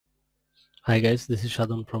Hi guys, this is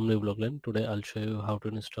Shadon from Namecheap. Today I'll show you how to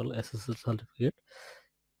install SSL certificate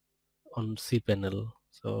on cPanel.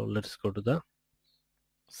 So let's go to the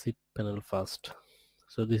cPanel first.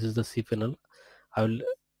 So this is the cPanel. I will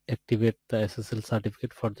activate the SSL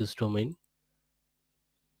certificate for this domain.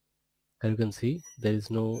 As you can see, there is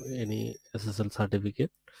no any SSL certificate,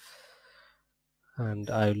 and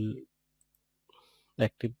I will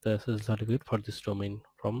activate the SSL certificate for this domain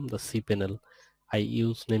from the cPanel. I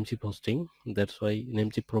use Namecheap hosting. That's why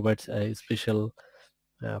Namecheap provides a special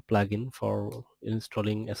plugin for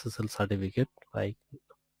installing SSL certificate. Like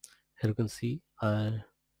here you can see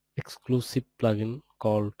exclusive plugin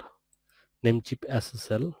called Namecheap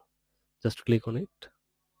SSL. Just click on it,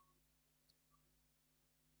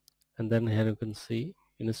 and then here you can see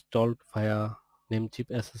installed via Namecheap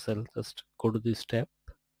SSL. Just go to this tab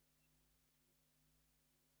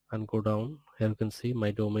and go down. Here you can see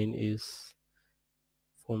my domain is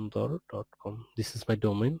phonedor.com. This is my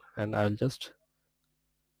domain, and I'll just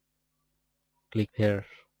click here.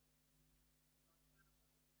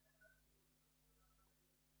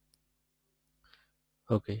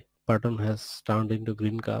 Okay, button has turned into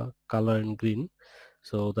green color in green,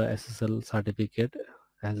 so the SSL certificate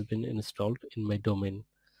has been installed in my domain.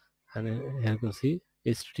 And here you can see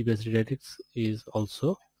HTTPS redirects is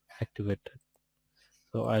also activated.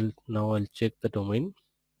 So I'll check the domain.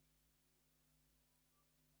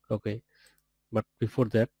 Okay, but before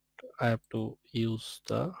that I have to use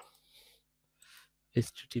the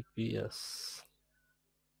HTTPS.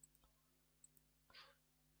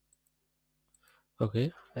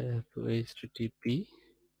 Okay, I have to HTTPS.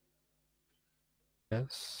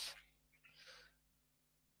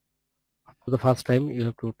 For the first time you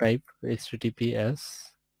have to type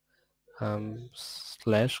HTTPS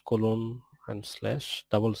 / colon and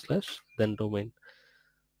 / then domain.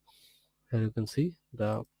 Here you can see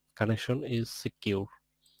the connection is secure.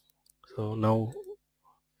 So now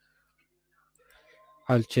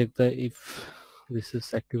I'll check if this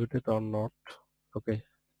is activated or not. Okay,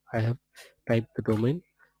 I have typed the domain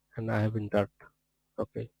and I have entered.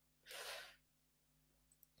 Okay,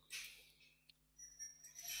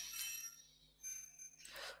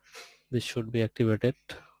 this should be activated.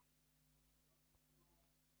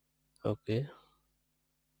 Okay,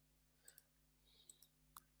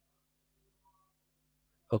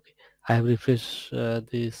 I have refreshed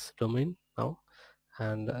this domain now,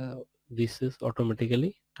 and this is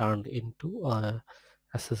automatically turned into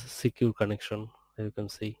as a secure connection, as you can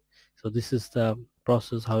see. So this is the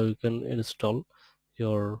process how you can install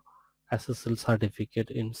your SSL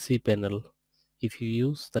certificate in cPanel if you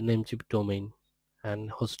use the Namecheap domain and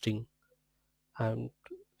hosting. And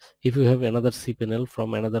if you have another cPanel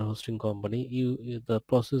from another hosting company, the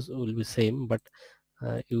process will be same, but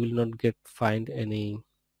you will not find any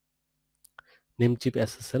Namecheap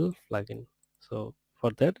SSL plugin. So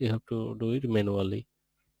for that you have to do it manually.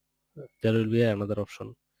 There will be another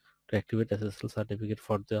option to activate SSL certificate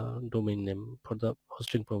for the domain name for the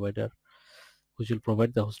hosting provider, which will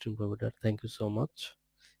provide the hosting provider. Thank you so much.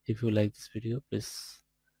 If you like this video, please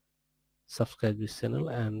subscribe this channel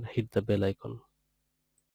and hit the bell icon.